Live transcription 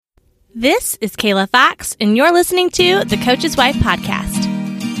This is Kayla Fox, and you're listening to the Coach's Wife Podcast.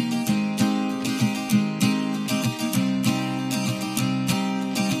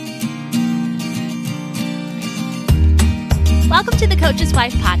 Welcome to the Coach's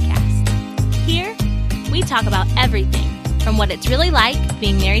Wife Podcast. Here, we talk about everything from what it's really like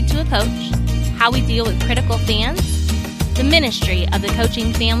being married to a coach, how we deal with critical fans, the ministry of the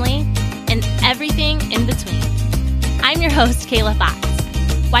coaching family, and everything in between. I'm your host, Kayla Fox,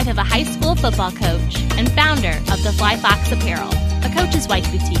 wife of a high school football coach and founder of the Fly Fox Apparel, a coach's wife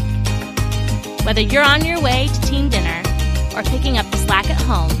boutique. Whether you're on your way to team dinner or picking up the slack at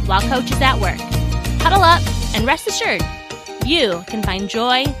home while coach is at work, huddle up and rest assured, you can find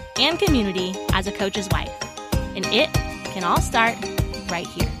joy and community as a coach's wife. And it can all start right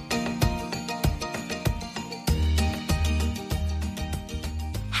here.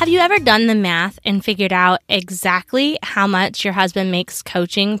 Have you ever done the math and figured out exactly how much your husband makes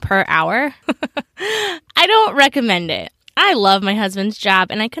coaching per hour? I don't recommend it. I love my husband's job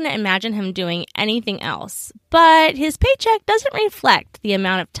and I couldn't imagine him doing anything else. But his paycheck doesn't reflect the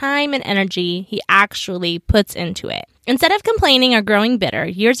amount of time and energy he actually puts into it. Instead of complaining or growing bitter,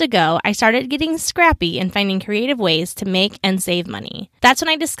 years ago, I started getting scrappy and finding creative ways to make and save money. That's when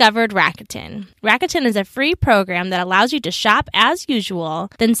I discovered Rakuten. Rakuten is a free program that allows you to shop as usual,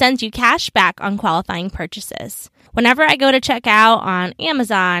 then sends you cash back on qualifying purchases. Whenever I go to check out on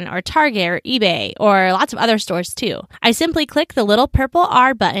Amazon or Target or eBay or lots of other stores too, I simply click the little purple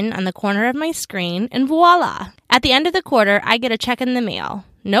R button on the corner of my screen and voila! At the end of the quarter, I get a check in the mail.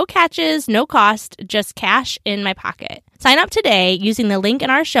 No catches, no cost, just cash in my pocket. Sign up today using the link in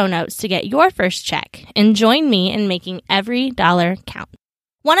our show notes to get your first check and join me in making every dollar count.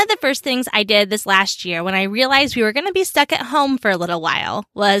 One of the first things I did this last year when I realized we were going to be stuck at home for a little while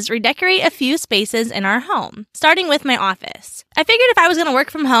was redecorate a few spaces in our home, starting with my office. I figured if I was going to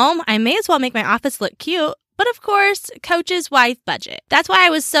work from home, I may as well make my office look cute. But of course, coach's wife budget. That's why I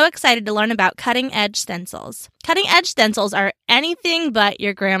was so excited to learn about cutting-edge stencils. Cutting-edge stencils are anything but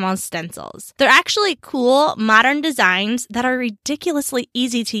your grandma's stencils. They're actually cool, modern designs that are ridiculously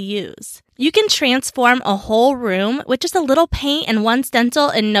easy to use. You can transform a whole room with just a little paint and one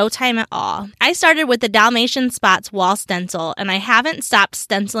stencil in no time at all. I started with the Dalmatian Spots wall stencil, and I haven't stopped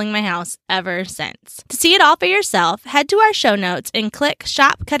stenciling my house ever since. To see it all for yourself, head to our show notes and click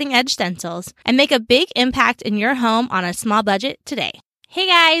Shop Cutting Edge Stencils and make a big impact in your home on a small budget today. Hey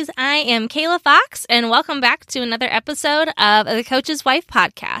guys, I am Kayla Fox, and welcome back to another episode of the Coach's Wife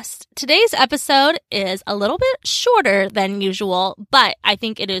Podcast. Today's episode is a little bit shorter than usual, but I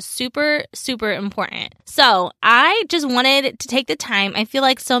think it is super, super important. So I just wanted to take the time. I feel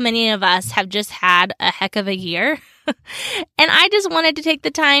like so many of us have just had a heck of a year, and I just wanted to take the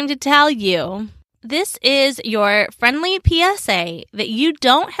time to tell you this is your friendly PSA that you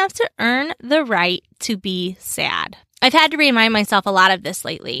don't have to earn the right to be sad. I've had to remind myself a lot of this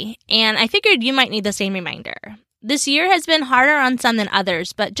lately, and I figured you might need the same reminder. This year has been harder on some than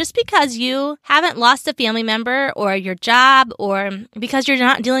others, but just because you haven't lost a family member or your job or because you're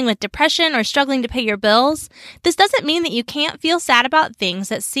not dealing with depression or struggling to pay your bills, this doesn't mean that you can't feel sad about things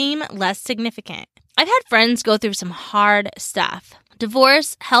that seem less significant. I've had friends go through some hard stuff.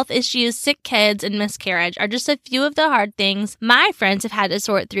 Divorce, health issues, sick kids, and miscarriage are just a few of the hard things my friends have had to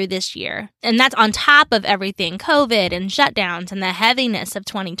sort through this year. And that's on top of everything, COVID and shutdowns and the heaviness of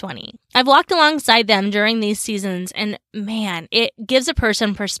 2020. I've walked alongside them during these seasons, and man, it gives a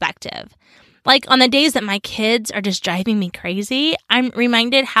person perspective. Like on the days that my kids are just driving me crazy, I'm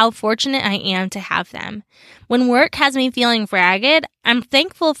reminded how fortunate I am to have them. When work has me feeling ragged, I'm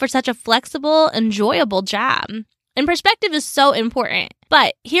thankful for such a flexible, enjoyable job. And perspective is so important.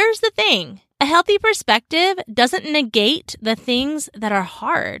 But here's the thing. A healthy perspective doesn't negate the things that are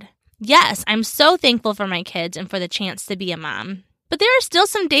hard. Yes, I'm so thankful for my kids and for the chance to be a mom. But there are still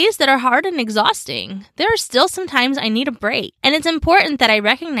some days that are hard and exhausting. There are still some times I need a break. And it's important that I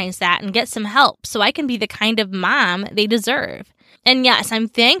recognize that and get some help so I can be the kind of mom they deserve. And yes, I'm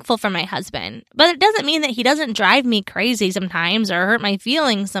thankful for my husband, but it doesn't mean that he doesn't drive me crazy sometimes or hurt my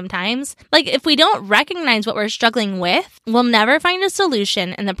feelings sometimes. Like, if we don't recognize what we're struggling with, we'll never find a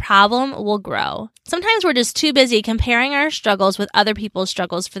solution and the problem will grow. Sometimes we're just too busy comparing our struggles with other people's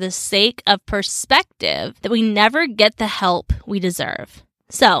struggles for the sake of perspective that we never get the help we deserve.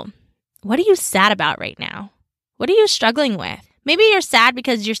 So, what are you sad about right now? What are you struggling with? Maybe you're sad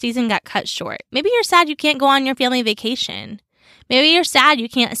because your season got cut short. Maybe you're sad you can't go on your family vacation. Maybe you're sad you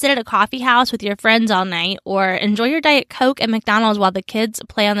can't sit at a coffee house with your friends all night or enjoy your Diet Coke at McDonald's while the kids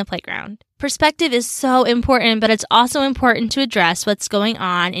play on the playground. Perspective is so important, but it's also important to address what's going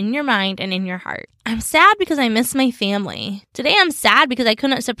on in your mind and in your heart. I'm sad because I miss my family. Today I'm sad because I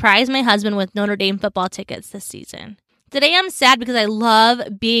couldn't surprise my husband with Notre Dame football tickets this season. Today I'm sad because I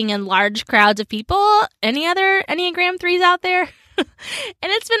love being in large crowds of people. Any other Enneagram 3s out there? And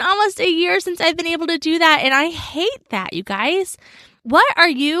it's been almost a year since I've been able to do that, and I hate that, you guys. What are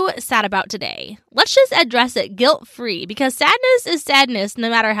you sad about today? Let's just address it guilt-free, because sadness is sadness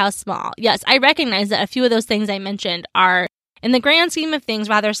no matter how small. Yes, I recognize that a few of those things I mentioned are, in the grand scheme of things,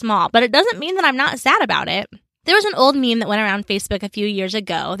 rather small, but it doesn't mean that I'm not sad about it. There was an old meme that went around Facebook a few years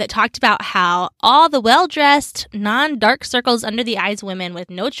ago that talked about how all the well-dressed, non-dark circles under the eyes women with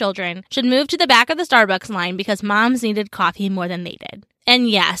no children should move to the back of the Starbucks line because moms needed coffee more than they did. And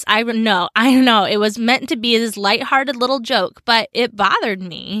yes, I know, it was meant to be this lighthearted little joke, but it bothered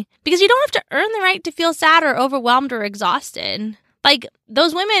me because you don't have to earn the right to feel sad or overwhelmed or exhausted. Like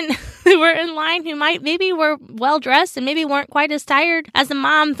those women who were in line who maybe were well-dressed and maybe weren't quite as tired as the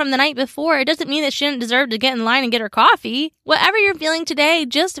mom from the night before, it doesn't mean that she didn't deserve to get in line and get her coffee. Whatever you're feeling today,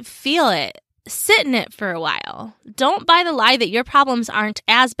 just feel it. Sit in it for a while. Don't buy the lie that your problems aren't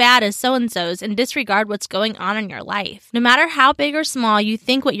as bad as so-and-so's and disregard what's going on in your life. No matter how big or small you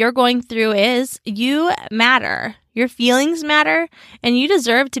think what you're going through is, you matter. Your feelings matter, and you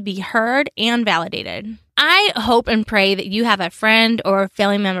deserve to be heard and validated. I hope and pray that you have a friend or a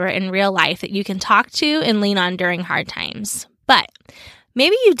family member in real life that you can talk to and lean on during hard times. But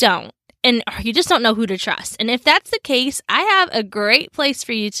maybe you don't, and you just don't know who to trust. And if that's the case, I have a great place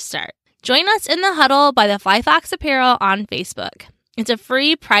for you to start. Join us in the Huddle by the Fly Fox Apparel on Facebook. It's a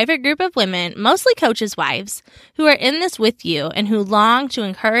free private group of women, mostly coaches' wives, who are in this with you and who long to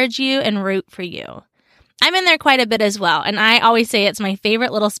encourage you and root for you. I'm in there quite a bit as well, and I always say it's my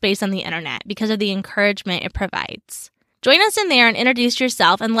favorite little space on the internet because of the encouragement it provides. Join us in there and introduce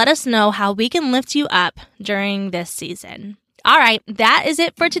yourself and let us know how we can lift you up during this season. All right, that is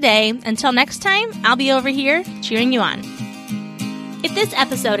it for today. Until next time, I'll be over here cheering you on. If this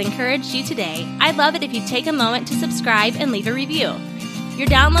episode encouraged you today, I'd love it if you'd take a moment to subscribe and leave a review. Your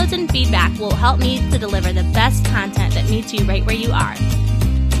downloads and feedback will help me to deliver the best content that meets you right where you are.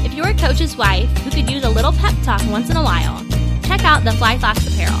 If you're a coach's wife who could use a little pep talk once in a while, check out the Fly Fox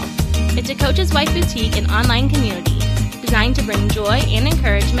Apparel. It's a coach's wife boutique and online community designed to bring joy and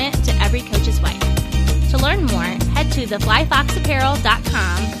encouragement to every coach's wife. To learn more, head to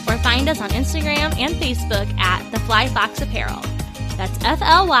theflyfoxapparel.com or find us on Instagram and Facebook at The Fly Fox Apparel. That's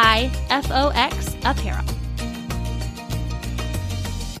FLYFOX Apparel.